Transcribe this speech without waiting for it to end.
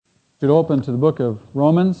Should open to the book of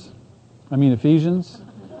Ephesians.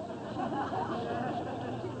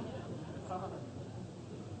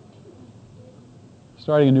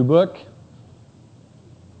 Starting a new book.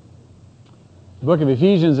 The book of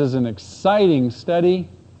Ephesians is an exciting study.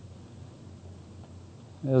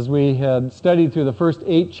 As we had studied through the first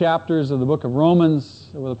 8 chapters of the book of Romans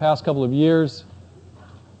over the past couple of years,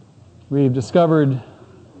 we've discovered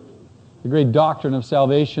the great doctrine of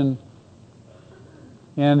salvation.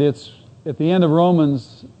 And it's at the end of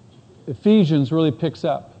Romans, Ephesians really picks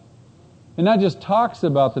up. And not just talks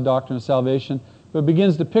about the doctrine of salvation, but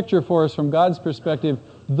begins to picture for us from God's perspective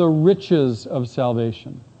the riches of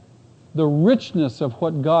salvation. The richness of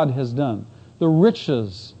what God has done. The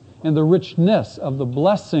riches and the richness of the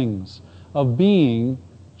blessings of being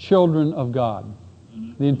children of God.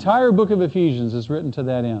 The entire book of Ephesians is written to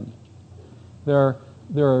that end. There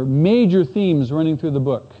are major themes running through the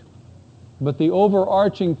book. But the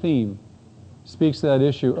overarching theme speaks to that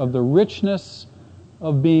issue of the richness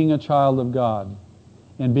of being a child of God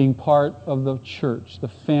and being part of the church, the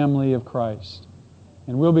family of Christ.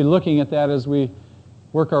 And we'll be looking at that as we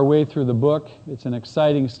work our way through the book. It's an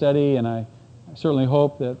exciting study, and I certainly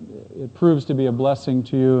hope that it proves to be a blessing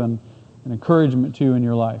to you and an encouragement to you in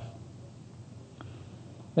your life.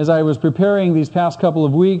 As I was preparing these past couple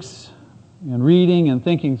of weeks and reading and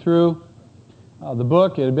thinking through the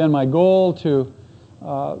book, it had been my goal to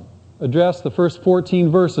address the first 14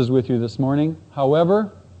 verses with you this morning.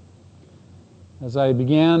 However, as I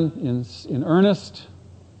began in earnest,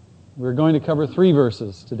 we're going to cover 3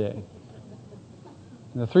 verses today.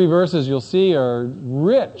 And the 3 verses you'll see are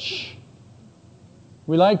rich.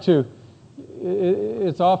 We like to,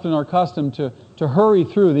 it's often our custom to hurry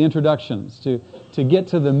through the introductions, to get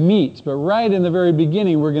to the meat. But right in the very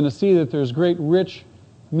beginning, we're going to see that there's great rich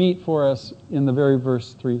meat for us in the very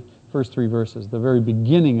first 3 verses, the very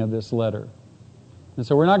beginning of this letter. And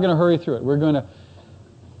so we're not going to hurry through it. We're going to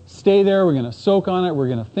stay there, we're going to soak on it, we're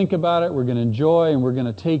going to think about it, we're going to enjoy, and we're going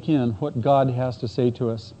to take in what God has to say to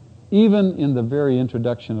us, even in the very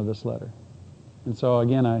introduction of this letter. And so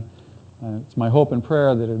again, it's my hope and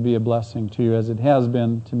prayer that it would be a blessing to you as it has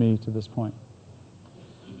been to me to this point.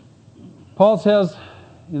 Paul says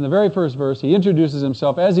in the very first verse, he introduces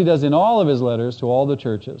himself as he does in all of his letters to all the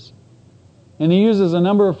churches. And he uses a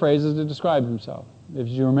number of phrases to describe himself. If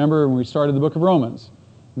you remember when we started the book of Romans,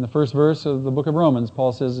 in the first verse of the book of Romans,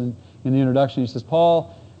 Paul says in the introduction, he says,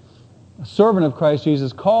 Paul, a servant of Christ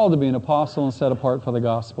Jesus, called to be an apostle and set apart for the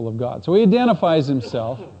gospel of God. So he identifies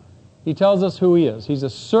himself. He tells us who he is. He's a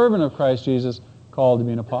servant of Christ Jesus, called to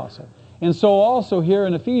be an apostle. And so also here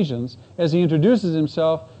in Ephesians, as he introduces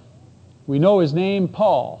himself, we know his name,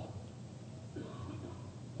 Paul.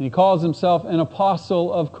 And he calls himself an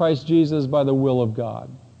apostle of Christ Jesus by the will of God.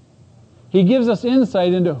 He gives us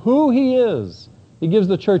insight into who he is. He gives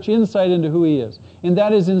the church insight into who he is. And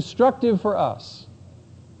that is instructive for us.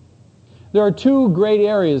 There are 2 great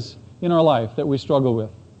areas in our life that we struggle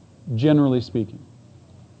with, generally speaking.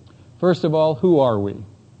 First of all, who are we?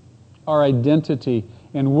 Our identity.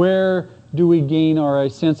 And where do we gain our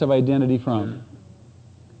sense of identity from?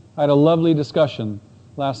 I had a lovely discussion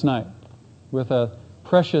last night with a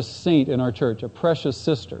precious saint in our church, a precious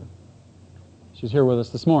sister. She's here with us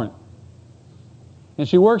this morning. And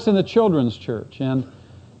she works in the children's church. And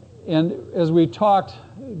as we talked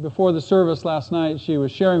before the service last night, she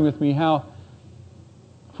was sharing with me how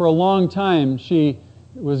for a long time she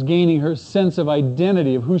was gaining her sense of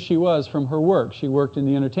identity of who she was from her work. She worked in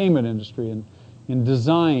the entertainment industry and in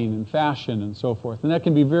design and fashion and so forth. And that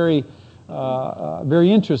can be very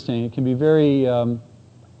interesting. It can be very,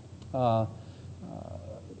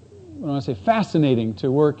 fascinating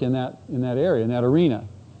to work in that area, in that arena.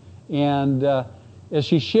 And as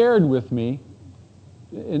she shared with me,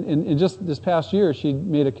 in just this past year, she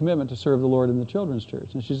made a commitment to serve the Lord in the children's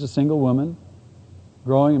church. And she's a single woman,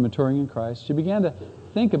 growing and maturing in Christ. She began to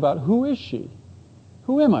think about, who is she?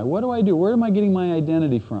 Who am I? What do I do? Where am I getting my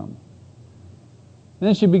identity from? And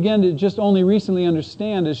then she began to just only recently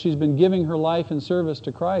understand, as she's been giving her life in service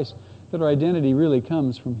to Christ, that her identity really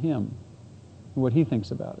comes from Him and what He thinks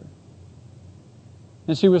about her.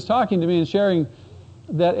 And she was talking to me and sharing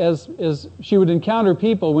that as she would encounter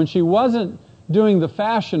people, when she wasn't doing the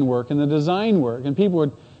fashion work and the design work, and people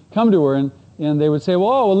would come to her and they would say,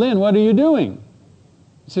 well, Lynn, what are you doing?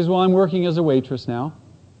 She says, well, I'm working as a waitress now.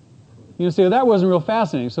 You say, well, that wasn't real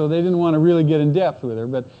fascinating, so they didn't want to really get in depth with her.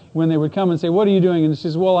 But when they would come and say, what are you doing? And she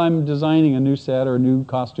says, well, I'm designing a new set or new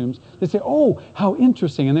costumes. They'd say, oh, how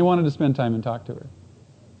interesting. And they wanted to spend time and talk to her.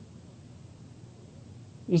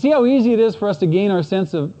 You see how easy it is for us to gain our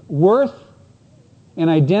sense of worth and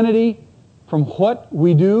identity from what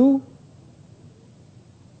we do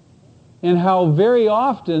and how very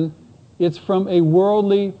often it's from a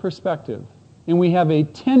worldly perspective. And we have a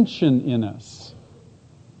tension in us.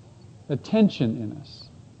 A tension in us.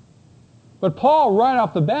 But Paul, right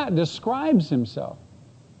off the bat, describes himself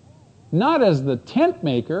not as the tent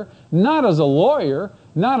maker, not as a lawyer,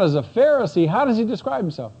 not as a Pharisee. How does he describe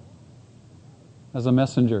himself? As a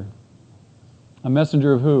messenger. A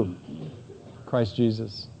messenger of who? Christ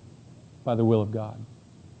Jesus, by the will of God.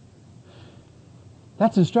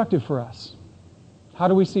 That's instructive for us. How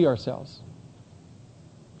do we see ourselves?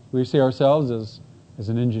 Do we see ourselves as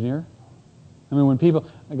an engineer? I mean, when people...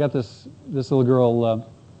 I got this little girl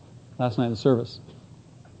last night in the service.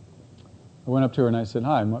 I went up to her and I said,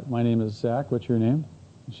 "Hi, my name is Zach. What's your name?"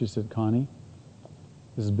 And she said, "Connie."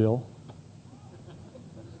 "This is Bill."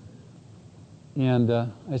 And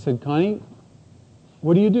I said, "Connie,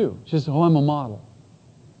 what do you do?" She said, "Oh, I'm a model."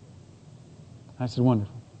 I said,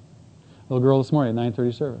 "Wonderful." Little girl this morning at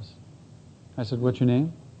 9:30 service. I said, "What's your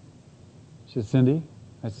name?" She said, "Cindy."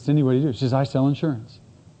 I said, "Cindy, what do you do?" She says, "I sell insurance."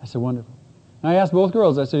 I said, "Wonderful." And I asked both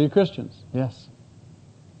girls, I said, "Are you Christians?" "Yes."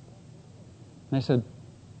 And I said,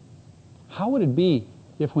 "How would it be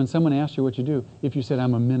if when someone asked you what you do, if you said,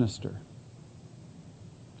 'I'm a minister.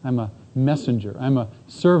 I'm a messenger. I'm a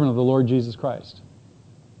servant of the Lord Jesus Christ'?"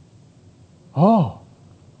 "Oh."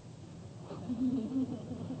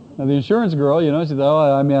 Now the insurance girl, she said, "Oh,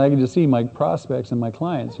 I mean, I can just see my prospects and my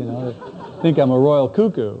clients, they think I'm a royal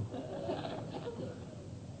cuckoo."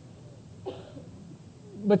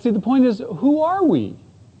 But see, the point is, who are we?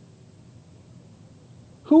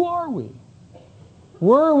 Who are we?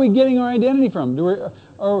 Where are we getting our identity from?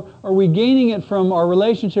 Are we gaining it from our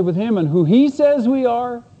relationship with Him and who He says we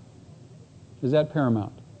are? Is that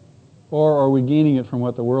paramount? Or are we gaining it from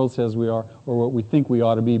what the world says we are or what we think we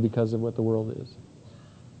ought to be because of what the world is?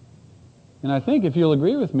 And I think if you'll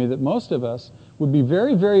agree with me that most of us would be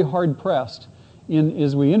very, very hard-pressed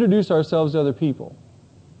as we introduce ourselves to other people.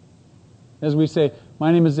 As we say,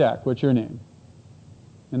 "My name is Zach, what's your name?"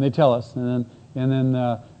 And they tell us, and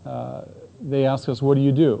then they ask us, "What do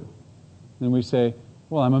you do?" And we say,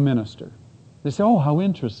 "Well, I'm a minister." They say, "Oh, how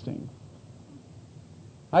interesting."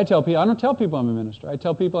 I don't tell people I'm a minister. I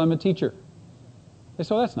tell people I'm a teacher. They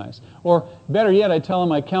say, "Oh, that's nice." Or better yet, I tell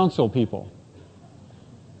them I counsel people.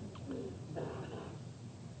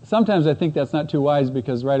 Sometimes I think that's not too wise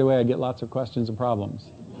because right away I get lots of questions and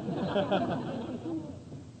problems.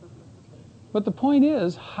 But the point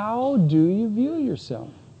is, how do you view yourself?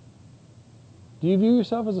 Do you view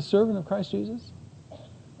yourself as a servant of Christ Jesus?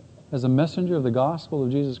 As a messenger of the gospel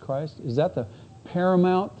of Jesus Christ? Is that the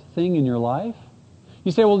paramount thing in your life?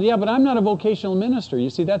 You say, "Well, yeah, but I'm not a vocational minister." You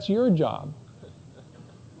see, that's your job.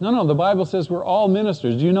 No, the Bible says we're all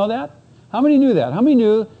ministers. Do you know that? How many knew that? How many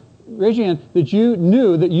knew, raise your hand, that you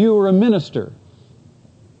knew that you were a minister?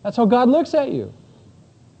 That's how God looks at you.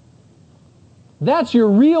 That's your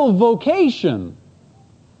real vocation.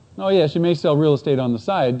 Oh, yes, you may sell real estate on the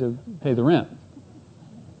side to pay the rent.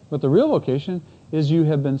 But the real vocation is you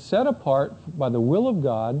have been set apart by the will of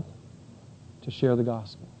God to share the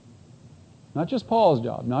gospel. Not just Paul's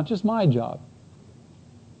job, not just my job.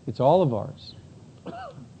 It's all of ours.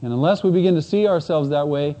 And unless we begin to see ourselves that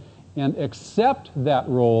way and accept that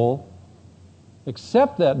role,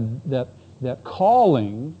 accept that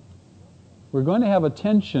calling, we're going to have a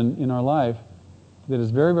tension in our life that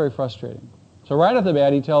is very, very frustrating. So right off the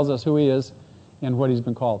bat, he tells us who he is and what he's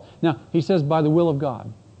been called. Now, he says, by the will of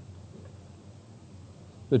God.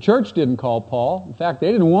 The church didn't call Paul. In fact,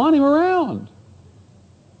 they didn't want him around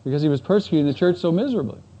because he was persecuting the church so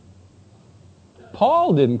miserably.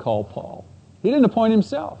 Paul didn't call Paul. He didn't appoint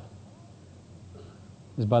himself.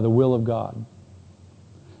 It's by the will of God.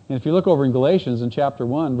 And if you look over in Galatians in chapter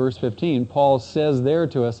 1, verse 15, Paul says there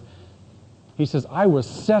to us, he says, "I was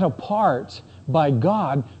set apart by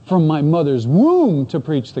God from my mother's womb to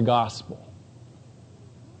preach the gospel."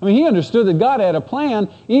 I mean, he understood that God had a plan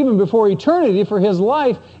even before eternity for his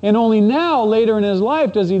life, and only now, later in his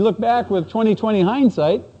life, does he look back with 20/20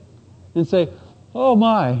 hindsight and say, "Oh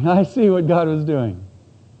my, I see what God was doing."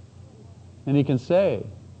 And he can say,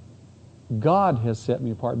 God has set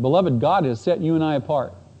me apart. Beloved, God has set you and I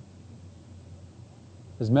apart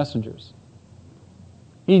as messengers.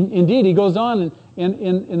 Indeed, he goes on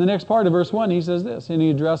in the next part of verse 1, he says this, and he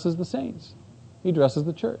addresses the saints. He addresses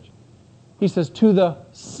the church. He says, to the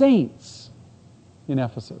saints in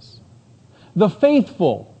Ephesus, the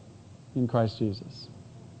faithful in Christ Jesus.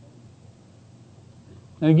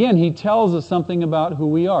 And again, he tells us something about who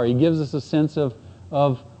we are. He gives us a sense of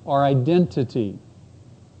our identity.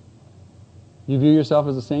 You view yourself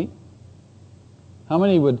as a saint? How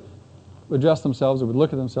many would address themselves or would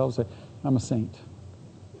look at themselves and say, "I'm a saint"?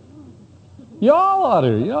 You all ought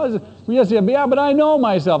to. We just say, yeah, but I know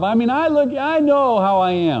myself. I know how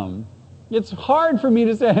I am. It's hard for me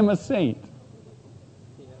to say I'm a saint.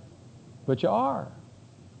 But you are.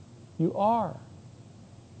 You are.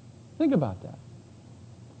 Think about that.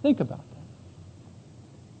 Think about that.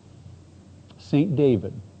 Saint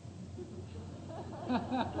David.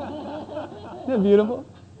 Isn't that beautiful?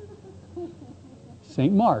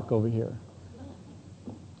 Saint Mark over here.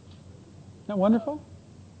 Isn't that wonderful?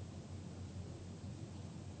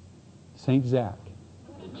 Saint Zach.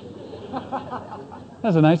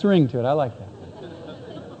 That's a nice ring to it. I like that.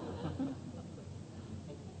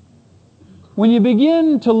 When you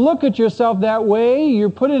begin to look at yourself that way, you're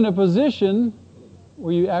put in a position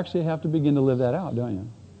where you actually have to begin to live that out, don't you?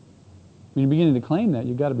 When you're beginning to claim that,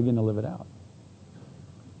 you've got to begin to live it out.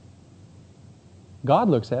 God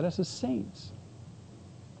looks at us as saints.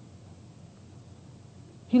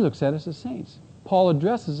 He looks at us as saints. Paul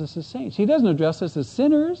addresses us as saints. He doesn't address us as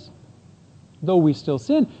sinners, though we still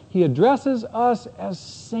sin. He addresses us as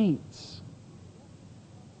saints.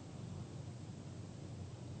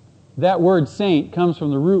 That word saint comes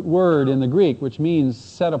from the root word in the Greek, which means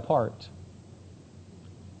set apart.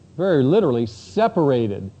 Very literally,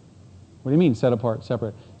 separated. What do you mean, set apart,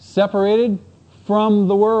 separate? Separated from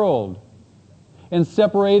the world and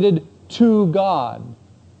separated to God.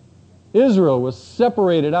 Israel was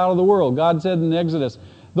separated out of the world. God said in Exodus,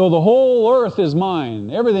 though the whole earth is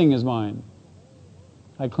mine, everything is mine,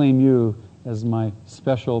 I claim you as my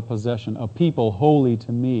special possession, a people holy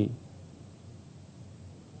to me.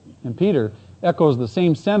 And Peter echoes the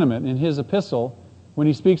same sentiment in his epistle when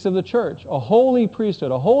he speaks of the church, a holy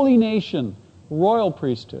priesthood, a holy nation, royal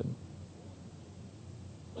priesthood,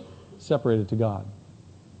 separated to God.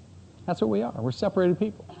 That's what we are. We're separated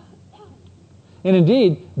people. And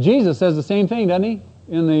indeed, Jesus says the same thing, doesn't he,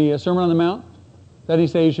 in the Sermon on the Mount? Doesn't he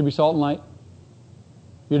say you should be salt and light?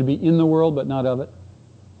 You're to be in the world, but not of it.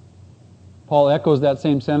 Paul echoes that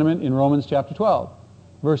same sentiment in Romans chapter 12,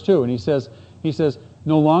 verse 2. And he says,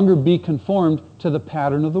 no longer be conformed to the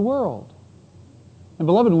pattern of the world. And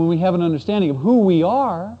beloved, when we have an understanding of who we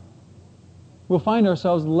are, we'll find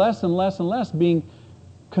ourselves less and less and less being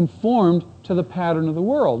conformed to the pattern of the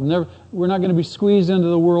world. We're not going to be squeezed into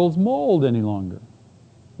the world's mold any longer.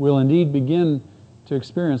 We'll indeed begin to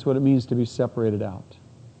experience what it means to be separated out.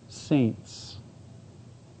 Saints.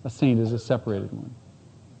 A saint is a separated one.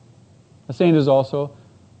 A saint is also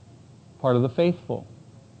part of the faithful.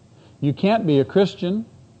 You can't be a Christian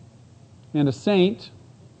and a saint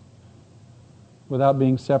without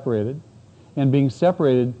being separated. And being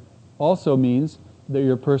separated also means that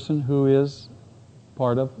you're a person who is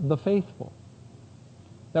part of the faithful.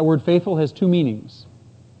 That word faithful has two meanings.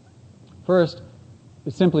 First,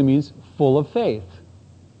 it simply means full of faith.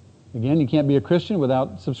 Again, you can't be a Christian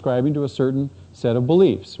without subscribing to a certain set of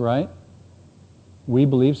beliefs, right? We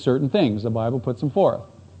believe certain things. The Bible puts them forth.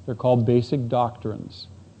 They're called basic doctrines.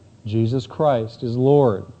 Jesus Christ is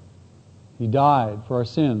Lord. He died for our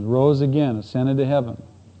sins, rose again, ascended to heaven.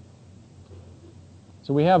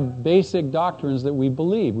 So we have basic doctrines that we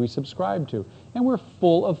believe, we subscribe to. And we're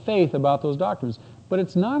full of faith about those doctrines. But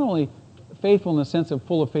it's not only faithful in the sense of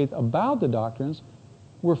full of faith about the doctrines,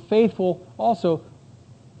 we're faithful also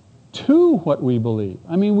to what we believe.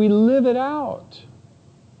 I mean, we live it out.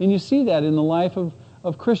 And you see that in the life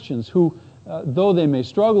of Christians who, though they may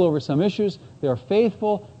struggle over some issues, they are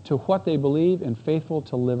faithful to what they believe and faithful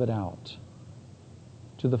to live it out.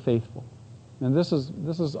 To the faithful. And this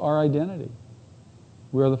is our identity.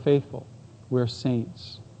 We are the faithful. We're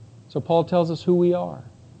saints. So Paul tells us who we are.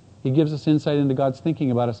 He gives us insight into God's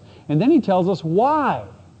thinking about us. And then he tells us why.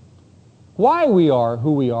 Why we are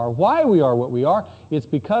who we are. Why we are what we are. It's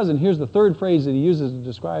because, and here's the third phrase that he uses to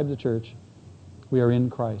describe the church, we are in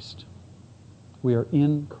Christ. We are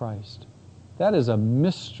in Christ. That is a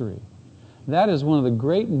mystery. That is one of the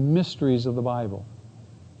great mysteries of the Bible.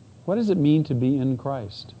 What does it mean to be in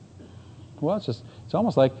Christ? Well, it's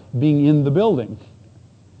almost like being in the building.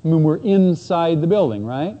 I mean, we're inside the building,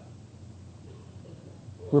 right?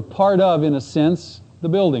 We're part of, in a sense, the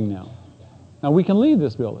building now. Now, we can leave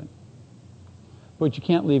this building, but you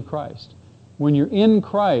can't leave Christ. When you're in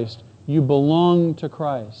Christ, you belong to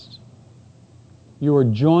Christ. You are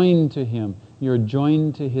joined to Him. You're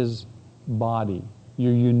joined to His body.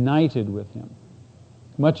 You're united with Him.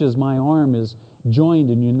 Much as my arm is joined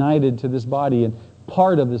and united to this body and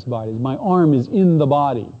part of this body. My arm is in the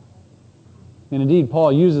body. And indeed,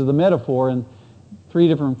 Paul uses the metaphor in 4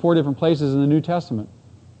 different places in the New Testament.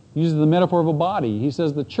 He uses the metaphor of a body. He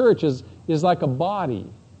says the church is like a body.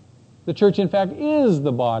 The church, in fact, is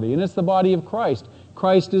the body, and it's the body of Christ.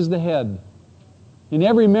 Christ is the head. And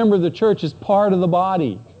every member of the church is part of the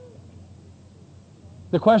body.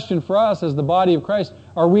 The question for us as the body of Christ,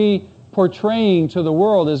 are we portraying to the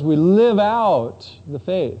world as we live out the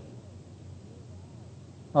faith?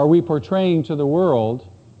 Are we portraying to the world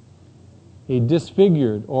a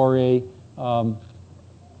disfigured or a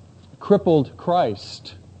crippled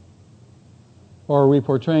Christ? Or are we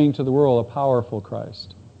portraying to the world a powerful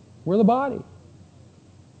Christ? We're the body.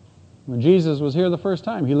 When Jesus was here the first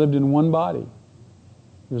time, He lived in one body.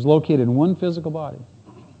 He was located in one physical body.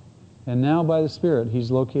 And now by the Spirit,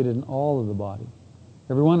 He's located in all of the body.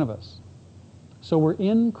 Every one of us. So we're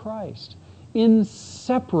in Christ.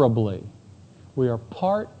 Inseparably, we are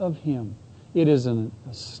part of Him. It is an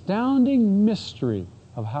astounding mystery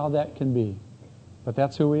of how that can be. But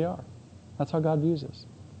that's who we are. That's how God views us.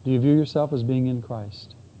 Do you view yourself as being in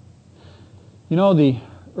Christ? You know, the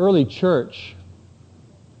early church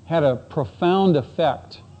had a profound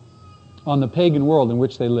effect on the pagan world in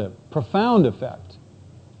which they lived. Profound effect.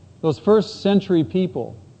 Those first century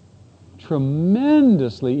people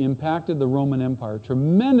tremendously impacted the Roman Empire,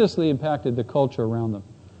 tremendously impacted the culture around them.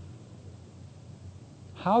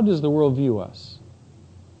 How does the world view us?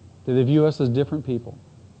 Do they view us as different people?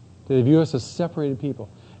 Do they view us as separated people?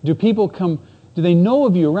 Do they know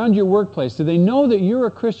of you around your workplace? Do they know that you're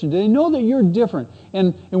a Christian? Do they know that you're different?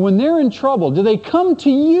 And when they're in trouble, do they come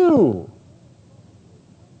to you?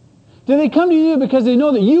 Do they come to you because they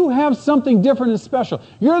know that you have something different and special?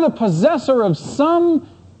 You're the possessor of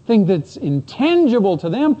something that's intangible to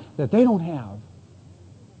them that they don't have.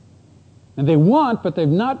 And they want, but they've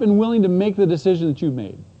not been willing to make the decision that you've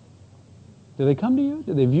made. Do they come to you?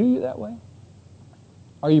 Do they view you that way?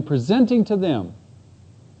 Are you presenting to them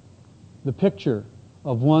the picture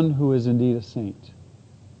of one who is indeed a saint?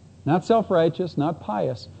 Not self-righteous, not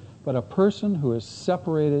pious, but a person who is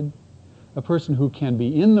separated, a person who can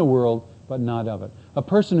be in the world but not of it. A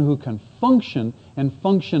person who can function and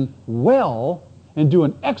function well and do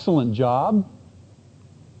an excellent job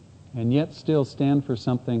and yet still stand for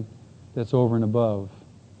something that's over and above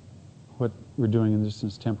what we're doing in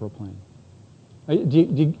this temporal plane. Do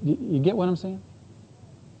you get what I'm saying?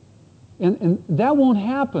 And that won't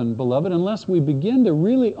happen, beloved, unless we begin to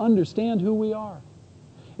really understand who we are.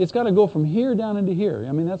 It's got to go from here down into here.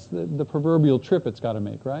 I mean, that's the proverbial trip it's got to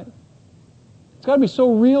make, right? It's got to be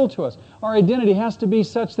so real to us. Our identity has to be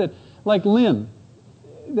such that, like Lynn,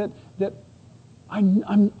 that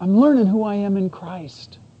I'm learning who I am in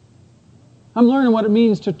Christ. I'm learning what it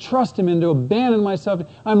means to trust Him and to abandon myself.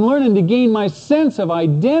 I'm learning to gain my sense of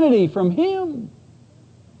identity from Him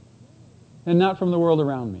and not from the world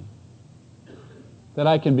around me. That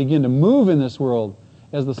I can begin to move in this world,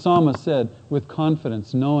 as the psalmist said, with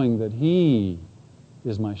confidence, knowing that He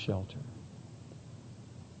is my shelter.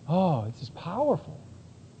 Oh, it's just powerful.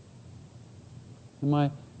 Am I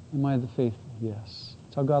the faithful? Yes.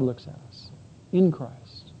 That's how God looks at us. In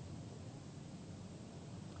Christ.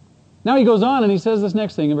 Now he goes on and he says this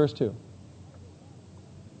next thing in verse 2.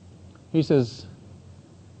 He says,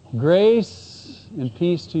 grace and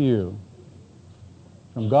peace to you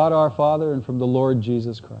from God our Father and from the Lord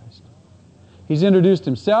Jesus Christ. He's introduced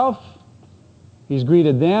himself. He's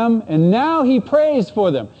greeted them. And now he prays for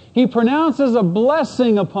them. He pronounces a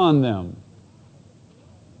blessing upon them.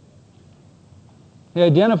 He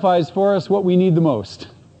identifies for us what we need the most.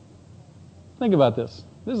 Think about this.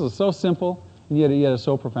 This is so simple, and yet it's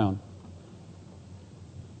so profound.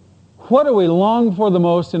 What do we long for the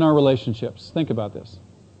most in our relationships? Think about this.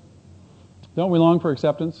 Don't we long for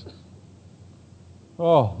acceptance?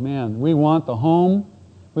 Oh, man, we want the home.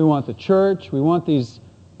 We want the church. We want these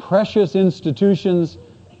precious institutions.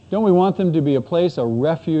 Don't we want them to be a place, a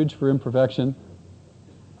refuge for imperfection?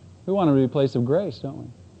 We want them to be a place of grace, don't we?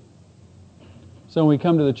 So when we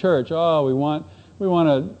come to the church, we want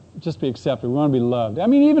to just be accepted. We want to be loved. I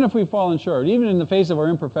mean, even if we've fallen short, even in the face of our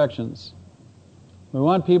imperfections, we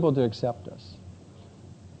want people to accept us.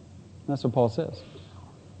 That's what Paul says.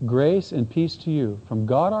 Grace and peace to you from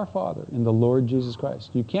God our Father and the Lord Jesus Christ.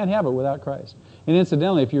 You can't have it without Christ. And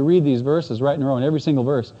incidentally, if you read these verses right in a row, in every single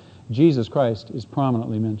verse, Jesus Christ is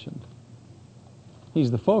prominently mentioned. He's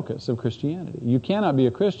the focus of Christianity. You cannot be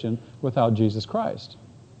a Christian without Jesus Christ.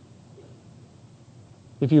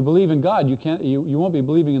 If you believe in God, you won't be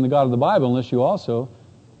believing in the God of the Bible unless you also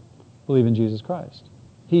believe in Jesus Christ.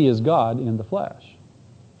 He is God in the flesh.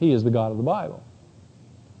 He is the God of the Bible.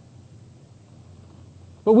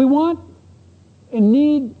 But we want and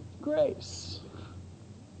need grace.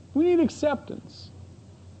 We need acceptance.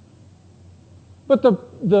 But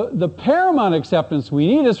the paramount acceptance we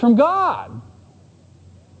need is from God.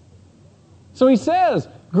 So he says,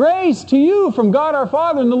 Grace to you from God our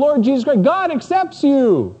Father and the Lord Jesus Christ. God accepts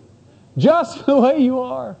you just the way you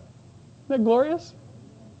are. Isn't that glorious?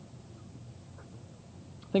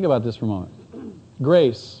 Think about this for a moment.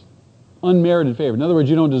 Grace, unmerited favor. In other words,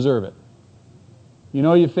 you don't deserve it. You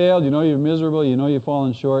know you failed, you know you're miserable, you know you've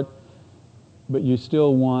fallen short, but you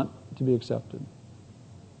still want to be accepted.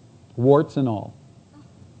 Warts and all.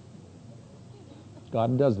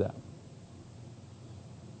 God does that.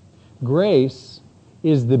 Grace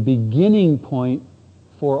is the beginning point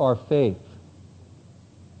for our faith.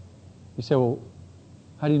 You say, well,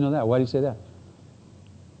 how do you know that? Why do you say that?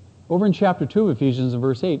 Over in chapter 2 of Ephesians, in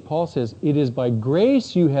verse 8, Paul says, it is by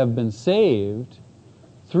grace you have been saved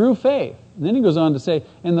through faith. And then he goes on to say,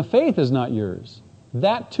 and the faith is not yours.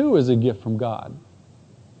 That too is a gift from God.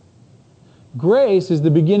 Grace is the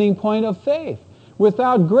beginning point of faith.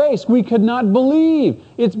 Without grace, we could not believe.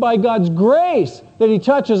 It's by God's grace that He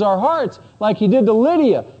touches our hearts, like He did to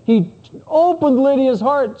Lydia. He opened Lydia's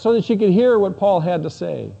heart so that she could hear what Paul had to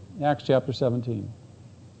say. Acts chapter 17.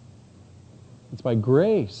 It's by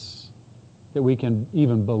grace that we can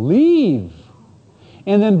even believe.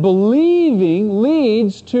 And then believing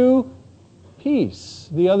leads to peace,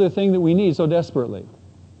 the other thing that we need so desperately.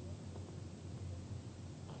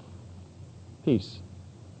 Peace.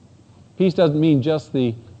 Peace doesn't mean just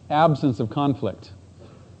the absence of conflict.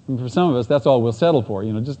 And for some of us, that's all we'll settle for.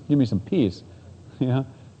 Just give me some peace.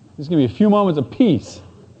 Just give me a few moments of peace.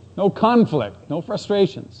 No conflict, no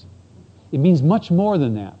frustrations. It means much more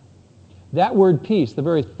than that. That word peace, the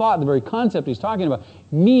very thought, the very concept he's talking about,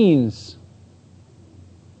 means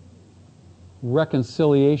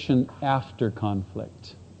reconciliation after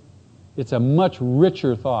conflict. It's a much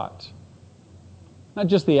richer thought. Not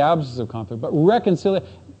just the absence of conflict, but reconciliation.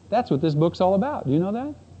 That's what this book's all about. Do you know that?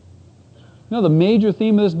 You know the major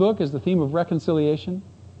theme of this book is the theme of reconciliation.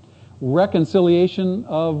 Reconciliation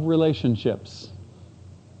of relationships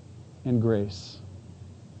and grace.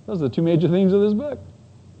 Those are the two major themes of this book.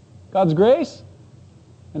 God's grace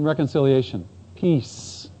and reconciliation.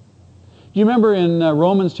 Peace. Do you remember in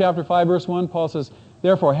Romans chapter 5, verse 1, Paul says,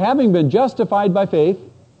 therefore, having been justified by faith,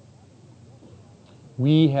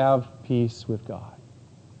 we have peace with God.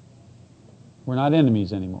 We're not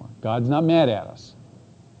enemies anymore. God's not mad at us.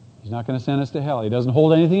 He's not going to send us to hell. He doesn't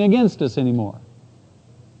hold anything against us anymore.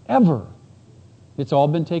 Ever. It's all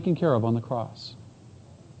been taken care of on the cross.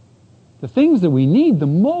 The things that we need the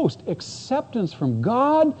most, acceptance from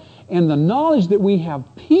God and the knowledge that we have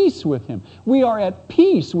peace with Him. We are at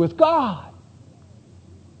peace with God.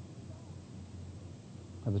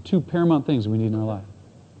 Are the two paramount things we need in our life.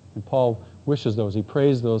 And Paul wishes those. He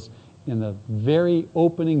prays those in the very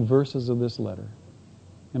opening verses of this letter.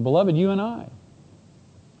 And beloved, you and I,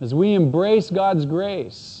 as we embrace God's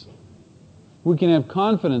grace, we can have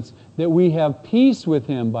confidence that we have peace with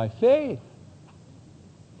Him by faith.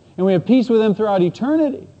 And we have peace with Him throughout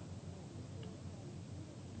eternity.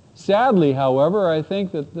 Sadly, however, I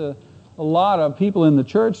think that a lot of people in the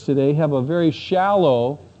church today have a very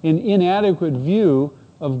shallow and inadequate view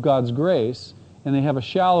of God's grace. And they have a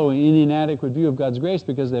shallow and inadequate view of God's grace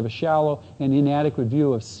because they have a shallow and inadequate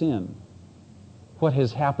view of sin. What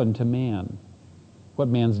has happened to man? What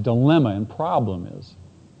man's dilemma and problem is.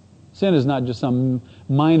 Sin is not just some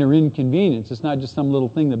minor inconvenience. It's not just some little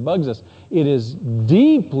thing that bugs us. It is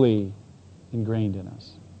deeply ingrained in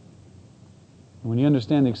us. And when you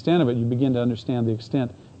understand the extent of it, you begin to understand the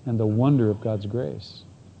extent and the wonder of God's grace.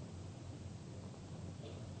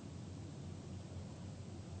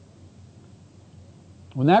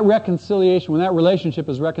 When that reconciliation, when that relationship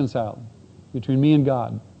is reconciled between me and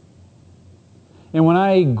God, and when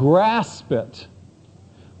I grasp it,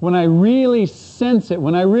 when I really sense it,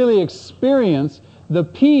 when I really experience the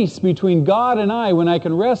peace between God and I, when I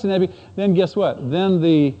can rest in that, then guess what? Then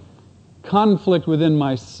the conflict within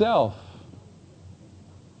myself,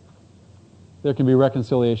 there can be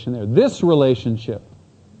reconciliation there. This relationship,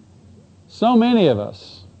 so many of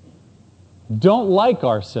us don't like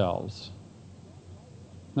ourselves.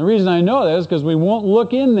 The reason I know that is because we won't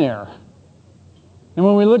look in there. And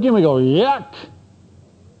when we look in, we go, yuck!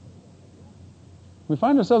 We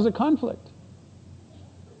find ourselves at conflict.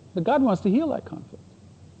 But God wants to heal that conflict.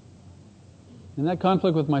 And that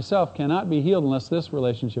conflict with myself cannot be healed unless this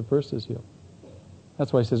relationship first is healed.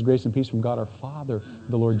 That's why He says grace and peace from God our Father,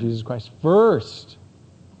 the Lord Jesus Christ, first.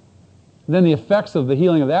 And then the effects of the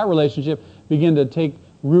healing of that relationship begin to take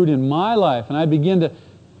root in my life, and I begin to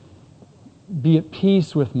be at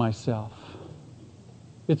peace with myself.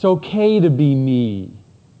 It's okay to be me.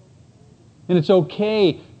 And it's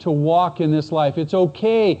okay to walk in this life. It's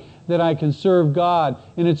okay that I can serve God.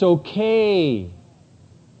 And it's okay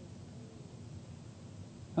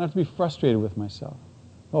don't have to be frustrated with myself.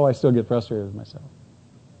 Oh, I still get frustrated with myself.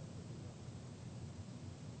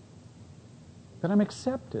 But I'm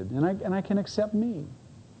accepted, and I can accept me.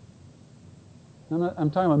 I'm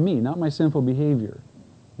talking about me, not my sinful behavior.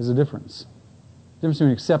 There's a difference. The difference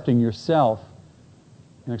between accepting yourself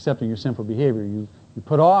and accepting your sinful behavior. You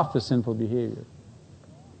put off the sinful behavior.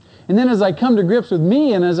 And then as I come to grips with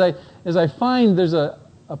me, and as I find there's a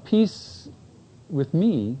peace with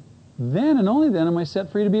me, then and only then am I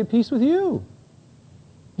set free to be at peace with you.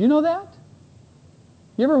 Do you know that?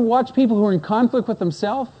 You ever watch people who are in conflict with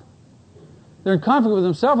themselves? They're in conflict with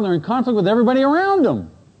themselves and they're in conflict with everybody around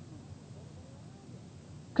them.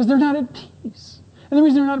 Because they're not at peace. And the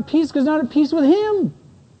reason they're not at peace is because they're not at peace with Him.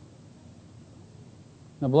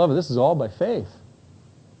 Now, beloved, this is all by faith.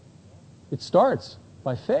 It starts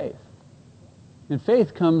by faith. And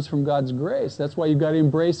faith comes from God's grace. That's why you've got to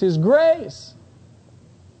embrace His grace.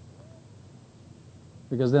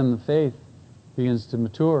 Because then the faith begins to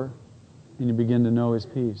mature and you begin to know His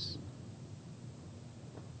peace.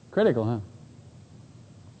 Critical, huh?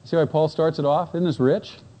 See why Paul starts it off? Isn't this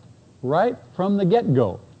rich? Right from the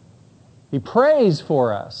get-go. He prays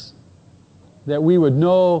for us that we would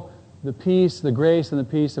know the peace, the grace, and the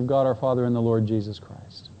peace of God our Father and the Lord Jesus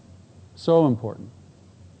Christ. So important.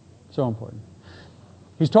 So important.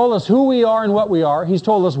 He's told us who we are and what we are. He's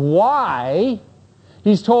told us why.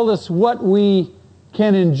 He's told us what we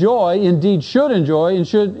can enjoy, indeed should enjoy, and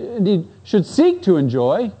should seek to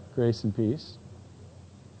enjoy, grace and peace.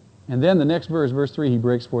 And then the next verse, verse 3, he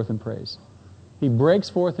breaks forth in praise. He breaks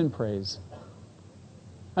forth in praise.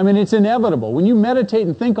 I mean, it's inevitable. When you meditate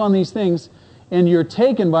and think on these things and you're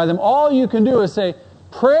taken by them, all you can do is say,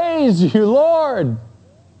 praise you, Lord.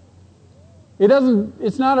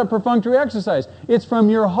 It's not a perfunctory exercise. It's from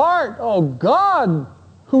your heart. Oh, God,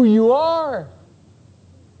 who you are.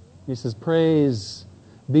 He says, praise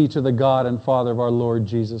be to the God and Father of our Lord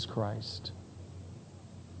Jesus Christ.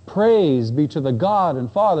 Praise be to the God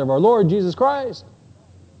and Father of our Lord Jesus Christ.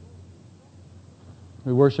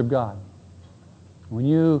 We worship God. When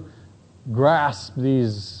you grasp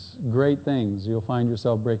these great things, you'll find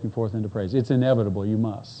yourself breaking forth into praise. It's inevitable. You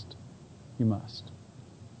must. You must.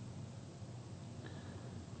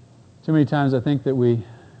 Too many times I think that we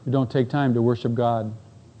don't take time to worship God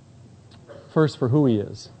first for who He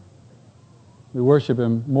is. We worship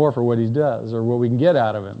Him more for what He does or what we can get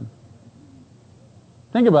out of Him.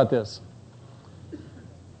 Think about this.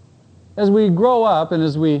 As we grow up and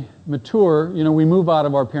as we mature, we move out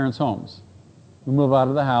of our parents' homes. We move out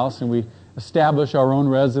of the house and we establish our own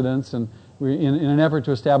residence and we, in an effort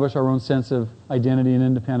to establish our own sense of identity and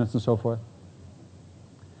independence and so forth.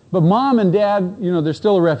 But mom and dad, they're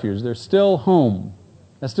still a refuge. They're still home.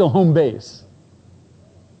 That's still home base.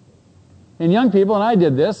 And young people, and I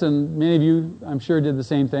did this, and many of you, I'm sure, did the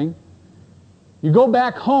same thing. You go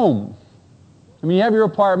back home. I mean, you have your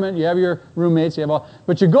apartment, you have your roommates,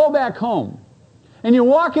 but you go back home. And you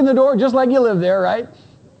walk in the door just like you live there, right?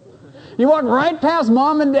 You walk right past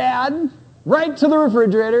mom and dad, right to the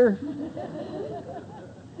refrigerator.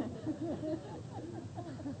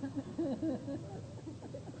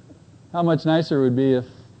 How much nicer it would be if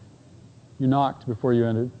you knocked before you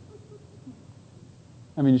entered.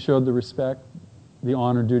 I mean, you showed the respect, the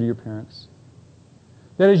honor due to your parents.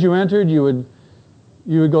 That as you entered, you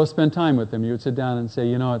would go spend time with them. You would sit down and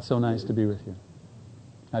say, it's so nice to be with you.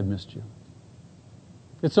 I've missed you.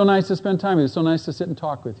 It's so nice to spend time with you. It's so nice to sit and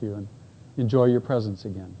talk with you and enjoy your presence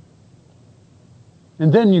again.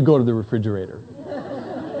 And then you go to the refrigerator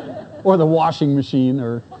or the washing machine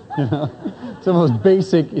or some of those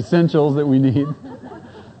basic essentials that we need.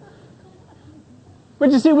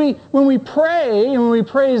 But you see, when we pray and when we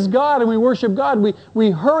praise God and we worship God,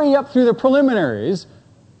 we hurry up through the preliminaries.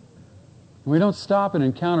 We don't stop and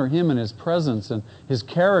encounter Him and His presence and His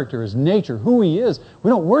character, His nature, who He is. We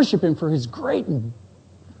don't worship Him for His great and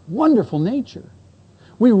wonderful nature.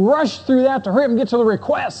 We rush through that to hurry up and get to the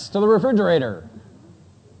request, to the refrigerator.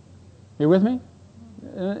 You with me?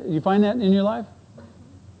 You find that in your life?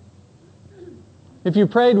 If you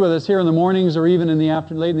prayed with us here in the mornings or even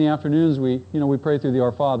late in the afternoons, we pray through the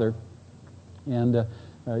Our Father. And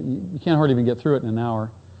you can't hardly even get through it in an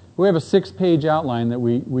hour. We have a 6-page outline that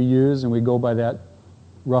we use, and we go by that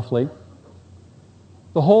roughly.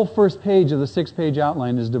 The whole first page of the 6-page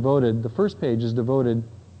outline the first page is devoted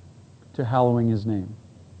to hallowing His name.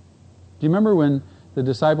 Do you remember when the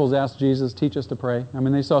disciples asked Jesus, teach us to pray? I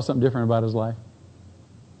mean, they saw something different about His life.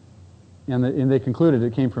 And they concluded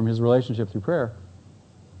it came from His relationship through prayer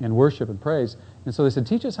and worship and praise. And so they said,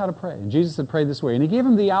 teach us how to pray. And Jesus said, pray this way. And He gave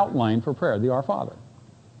them the outline for prayer, the Our Father.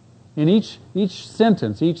 And each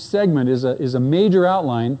sentence, each segment is a major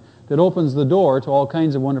outline that opens the door to all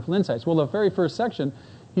kinds of wonderful insights. Well, the very first section,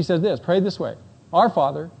 he says this, pray this way. Our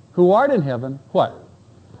Father, who art in heaven, what?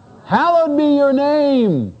 Hallowed be your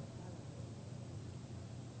name.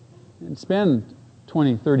 And spend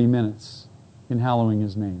 20, 30 minutes in hallowing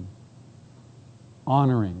His name.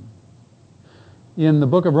 Honoring. In the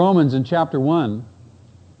book of Romans in chapter 1,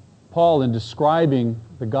 Paul, in describing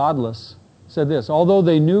the godless, said this, although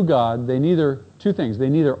they knew God, they neither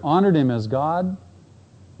honored Him as God,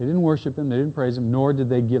 they didn't worship Him, they didn't praise Him, nor did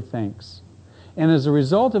they give thanks. And as a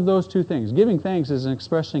result of those two things, giving thanks is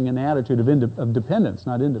expressing an attitude of dependence,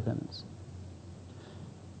 not independence.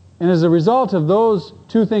 And as a result of those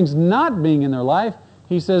two things not being in their life,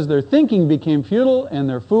 he says their thinking became futile and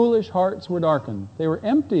their foolish hearts were darkened. They were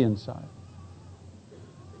empty inside.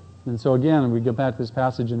 And so again, we go back to this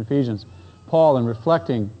passage in Ephesians. Paul, in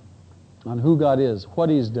reflecting on who God is, what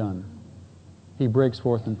He's done, he breaks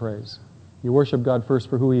forth in praise. You worship God first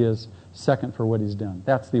for who He is, second for what He's done.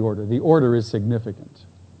 That's the order. The order is significant.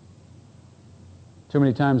 Too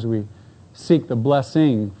many times we seek the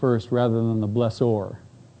blessing first rather than the blessor.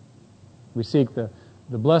 We seek the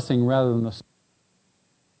blessing rather than the...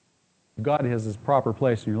 God has His proper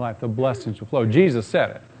place in your life. The blessings will flow. Jesus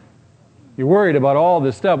said it. You're worried about all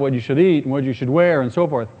this stuff, what you should eat and what you should wear and so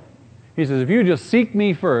forth. He says, if you just seek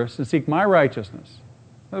me first and seek my righteousness,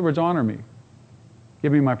 in other words, honor me,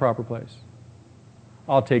 give me my proper place,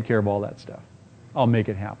 I'll take care of all that stuff. I'll make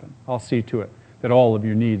it happen. I'll see to it that all of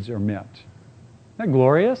your needs are met. Isn't that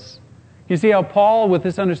glorious? You see how Paul, with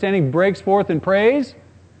this understanding, breaks forth in praise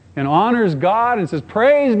and honors God and says,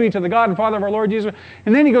 praise be to the God and Father of our Lord Jesus.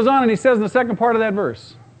 And then he goes on and he says in the second part of that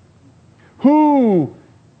verse, who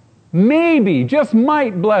maybe, just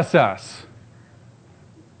might bless us.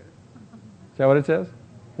 Is that what it says?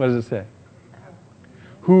 What does it say?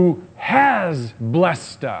 Who has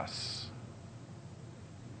blessed us.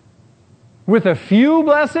 With a few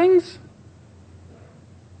blessings?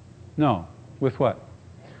 No. With what?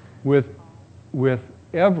 With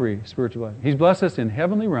every spiritual blessing. He's blessed us in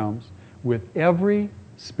heavenly realms with every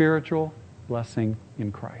spiritual blessing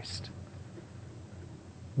in Christ.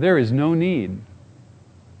 There is no need.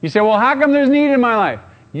 You say, well, how come there's need in my life?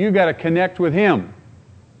 You've got to connect with Him.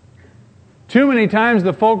 Too many times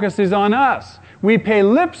the focus is on us. We pay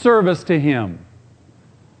lip service to Him.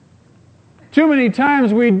 Too many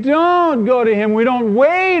times we don't go to Him. We don't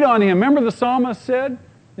wait on Him. Remember the psalmist said,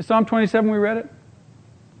 in Psalm 27 we read it?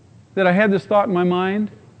 That I had this thought in my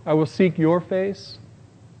mind, I will seek your face.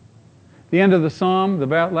 The end of the psalm, the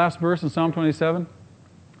last verse in Psalm 27,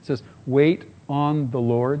 it says, wait on the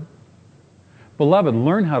Lord. Beloved,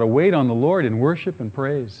 learn how to wait on the Lord in worship and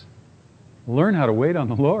praise. Learn how to wait on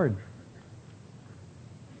the Lord.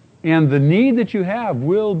 And the need that you have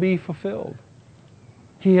will be fulfilled.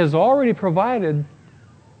 He has already provided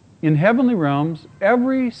in heavenly realms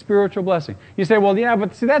every spiritual blessing. You say, well, yeah,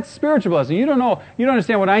 but see, that's spiritual blessing. You don't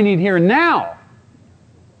understand what I need here and now.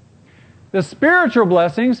 The spiritual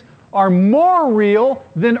blessings are more real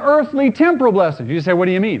than earthly temporal blessings. You say, what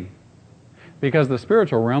do you mean? Because the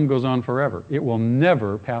spiritual realm goes on forever. It will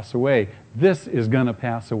never pass away. This is going to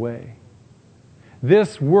pass away.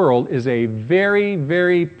 This world is a very,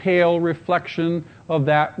 very pale reflection of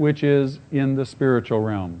that which is in the spiritual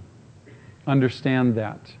realm. Understand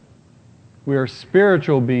that. We are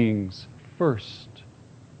spiritual beings first.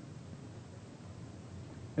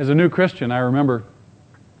 As a new Christian, I remember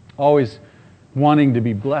always wanting to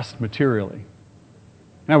be blessed materially.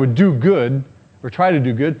 And I would do good, or try to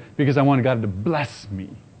do good, because I wanted God to bless me,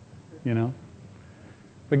 you know.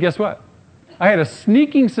 But guess what? I had a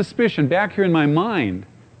sneaking suspicion back here in my mind.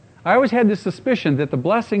 I always had this suspicion that the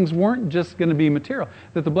blessings weren't just going to be material,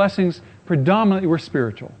 that the blessings predominantly were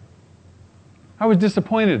spiritual. I was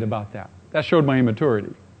disappointed about that. That showed my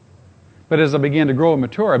immaturity. But as I began to grow and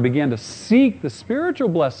mature, I began to seek the spiritual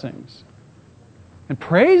blessings and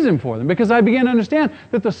praise Him for them, because I began to understand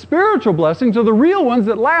that the spiritual blessings are the real ones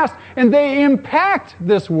that last, and they impact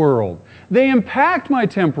this world. They impact my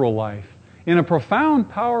temporal life in a profound,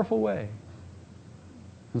 powerful way.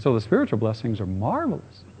 And so the spiritual blessings are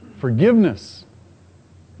marvelous. Forgiveness,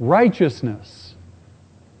 righteousness,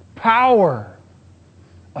 power,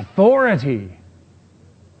 authority,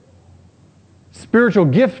 spiritual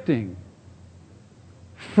gifting,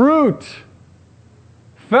 fruit,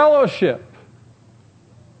 fellowship,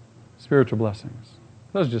 spiritual blessings.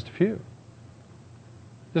 Those are just a few.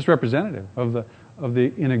 Just representative of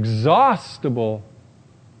the inexhaustible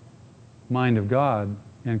mind of God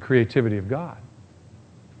and creativity of God.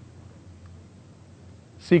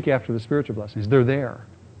 Seek after the spiritual blessings. They're there.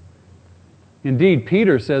 Indeed,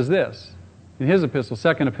 Peter says this in his epistle,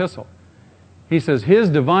 second epistle. He says, His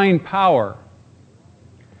divine power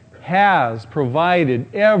has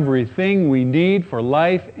provided everything we need for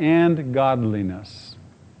life and godliness.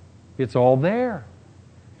 It's all there.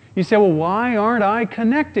 You say, well, why aren't I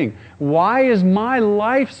connecting? Why is my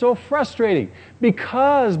life so frustrating?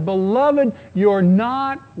 Because, beloved, you're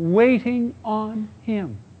not waiting on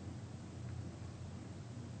Him.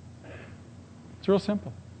 It's real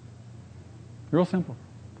simple. Real simple.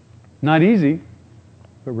 Not easy,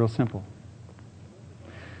 but real simple.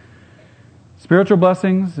 Spiritual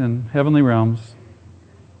blessings in heavenly realms.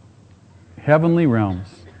 Heavenly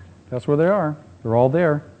realms. That's where they are. They're all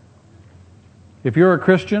there. If you're a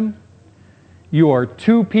Christian, you are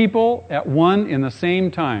two people at one in the same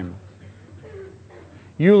time.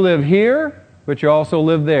 You live here, but you also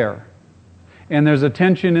live there. And there's a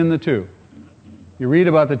tension in the two. You read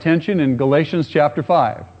about the tension in Galatians chapter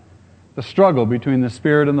 5. The struggle between the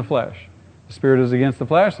Spirit and the flesh. The Spirit is against the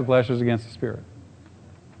flesh is against the Spirit.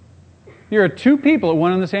 You're two people at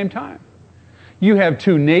one and the same time. You have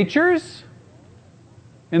two natures,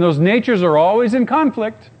 and those natures are always in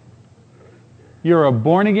conflict. You're a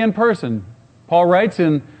born-again person. Paul writes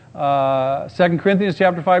in 2 Corinthians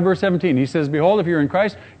chapter 5, verse 17. He says, Behold, if you're in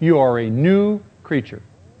Christ, you are a new creature,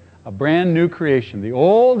 a brand new creation. The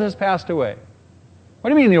old has passed away. What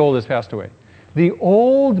do you mean the old has passed away? The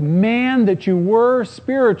old man that you were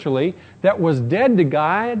spiritually, that was dead to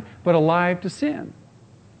God, but alive to sin.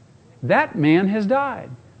 That man has died.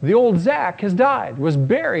 The old Zach has died, was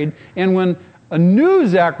buried, and when a new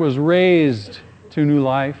Zach was raised to new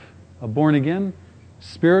life, a born-again,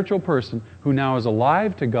 spiritual person who now is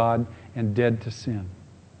alive to God and dead to sin.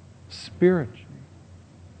 Spiritually.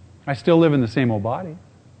 I still live in the same old body.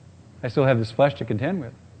 I still have this flesh to contend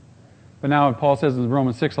with. But now Paul says in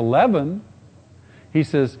Romans 6:11, he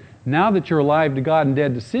says, now that you're alive to God and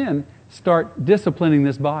dead to sin, start disciplining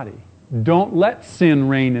this body. Don't let sin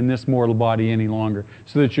reign in this mortal body any longer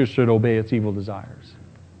so that you should obey its evil desires.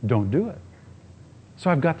 Don't do it. So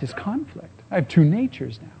I've got this conflict. I have two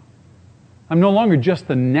natures now. I'm no longer just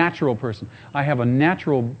the natural person. I have a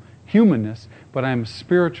natural humanness, but I'm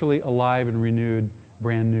spiritually alive and renewed,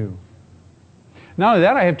 brand new. Not only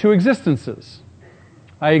that, I have two existences.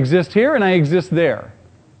 I exist here and I exist there.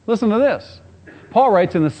 Listen to this. Paul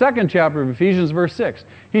writes in the 2nd chapter of Ephesians, verse 6.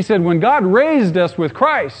 He said, when God raised us with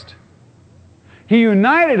Christ, He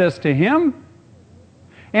united us to Him,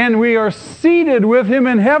 and we are seated with Him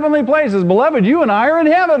in heavenly places. Beloved, you and I are in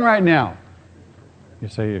heaven right now. You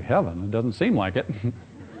say, heaven? It doesn't seem like it.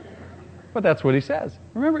 But that's what he says.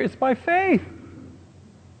 Remember, it's by faith.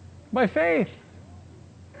 By faith.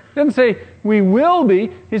 He doesn't say, we will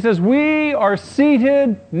be. He says, we are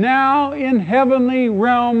seated now in heavenly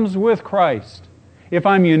realms with Christ. If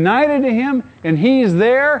I'm united to Him and He's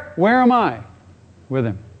there, where am I? With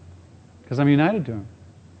Him. Because I'm united to Him.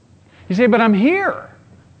 You say, but I'm here.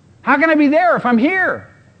 How can I be there if I'm here?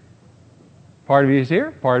 Part of you is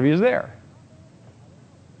here, part of you is there.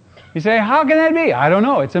 You say, how can that be? I don't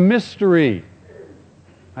know. It's a mystery.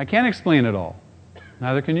 I can't explain it all.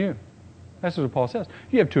 Neither can you. That's what Paul says.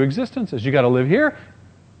 You have two existences. You got to live here,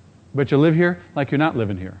 but you live here like you're not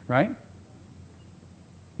living here, right?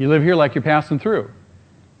 You live here like you're passing through.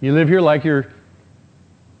 You live here like you're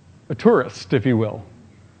a tourist, if you will.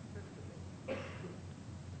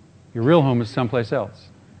 Your real home is someplace else,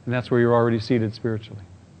 and that's where you're already seated spiritually.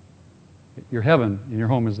 Your heaven and your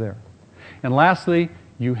home is there. And lastly,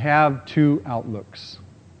 you have two outlooks.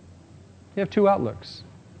 You have two outlooks.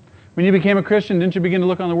 When you became a Christian, didn't you begin to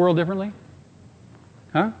look on the world differently?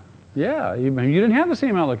 Huh? Yeah, you didn't have the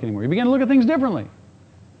same outlook anymore. You began to look at things differently.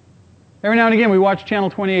 Every now and again, we watch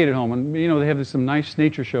Channel 28 at home, and they have some nice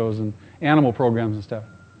nature shows and animal programs and stuff.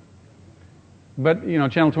 But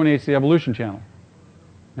Channel 28 is the evolution channel.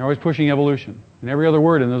 They're always pushing evolution, and every other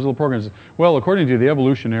word in those little programs is, well, according to the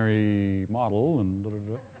evolutionary model, and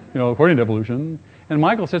according to evolution. And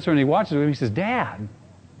Michael sits there and he watches it and he says, Dad,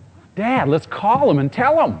 let's call him and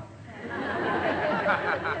tell him.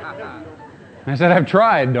 I said, I've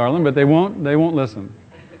tried, darling, but they won't listen.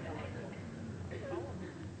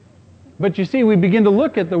 But you see, we begin to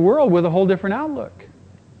look at the world with a whole different outlook.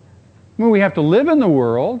 We have to live in the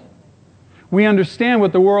world. We understand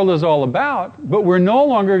what the world is all about, but we're no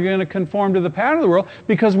longer going to conform to the pattern of the world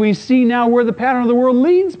because we see now where the pattern of the world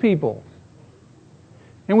leads people.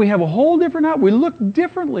 And we have a whole different outlook. We look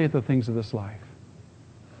differently at the things of this life.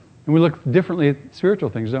 And we look differently at spiritual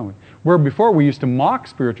things, don't we? Where before we used to mock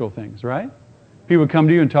spiritual things, right? People would come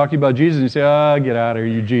to you and talk to you about Jesus and you say, get out of here,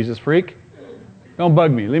 you Jesus freak. Don't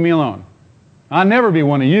bug me. Leave me alone. I'll never be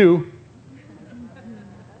one of you.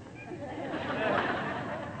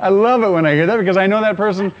 I love it when I hear that because I know that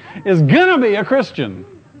person is going to be a Christian.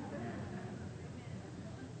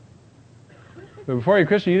 But before you're a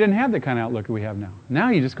Christian, you didn't have the kind of outlook that we have now. Now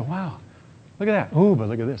you just go, wow, look at that. Ooh, but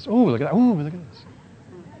look at this. Ooh, look at that. Ooh, but look at this.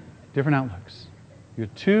 Different outlooks. You're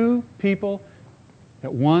two people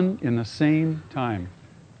at one in the same time.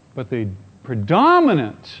 But the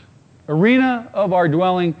predominant arena of our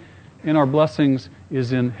dwelling in our blessings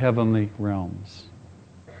is in heavenly realms.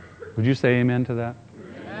 Would you say amen to that?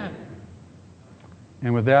 Amen.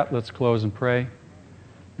 And with that, let's close and pray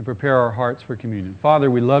and prepare our hearts for communion. Father,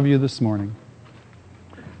 we love you this morning.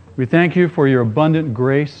 We thank you for your abundant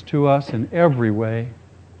grace to us in every way.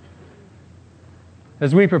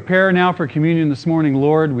 As we prepare now for communion this morning,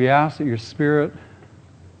 Lord, we ask that your Spirit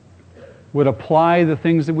would apply the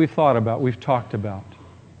things that we've thought about, we've talked about.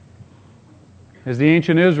 As the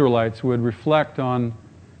ancient Israelites would reflect on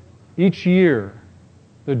each year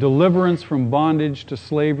the deliverance from bondage to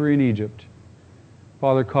slavery in Egypt,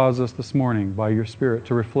 Father, cause us this morning by your Spirit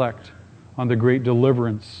to reflect on the great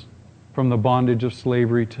deliverance from the bondage of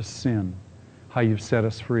slavery to sin, how you've set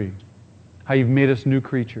us free, how you've made us new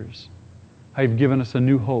creatures, how you've given us a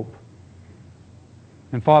new hope.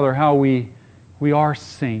 And Father, how we are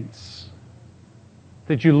saints,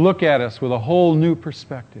 that you look at us with a whole new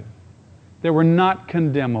perspective, that we're not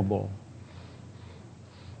condemnable.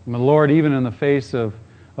 And Lord, even in the face of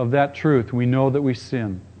that truth, we know that we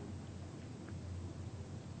sin.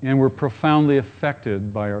 And we're profoundly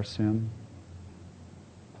affected by our sin,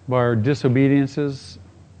 by our disobediences,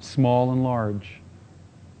 small and large.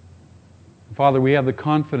 Father, we have the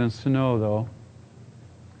confidence to know, though,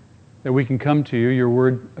 that we can come to you. Your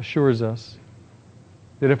word assures us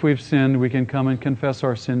that if we've sinned, we can come and confess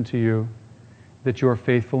our sin to you, that you are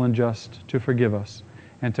faithful and just to forgive us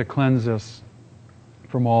and to cleanse us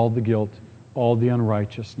from all the guilt, all the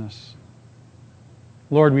unrighteousness.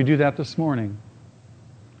 Lord, we do that this morning.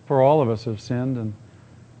 For all of us have sinned, and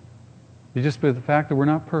just by the fact that we're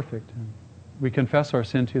not perfect. We confess our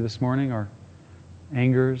sin to you this morning, our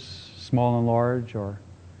angers, small and large, our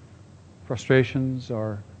frustrations,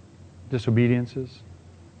 our disobediences.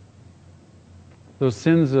 Those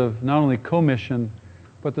sins of not only commission,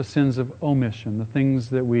 but the sins of omission, the things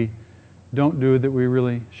that we don't do that we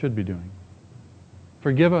really should be doing.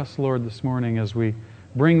 Forgive us, Lord, this morning as we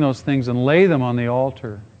bring those things and lay them on the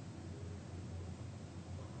altar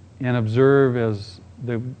and observe as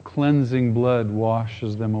the cleansing blood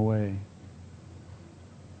washes them away.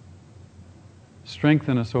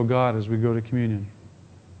 Strengthen us, O God, as we go to communion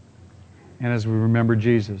and as we remember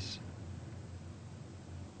Jesus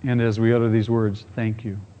and as we utter these words, thank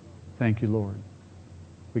you. Thank you, Lord.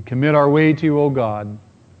 We commit our way to you, O God,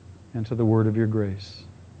 and to the word of your grace.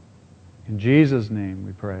 In Jesus' name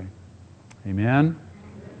we pray. Amen.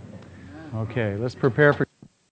 Okay, let's prepare for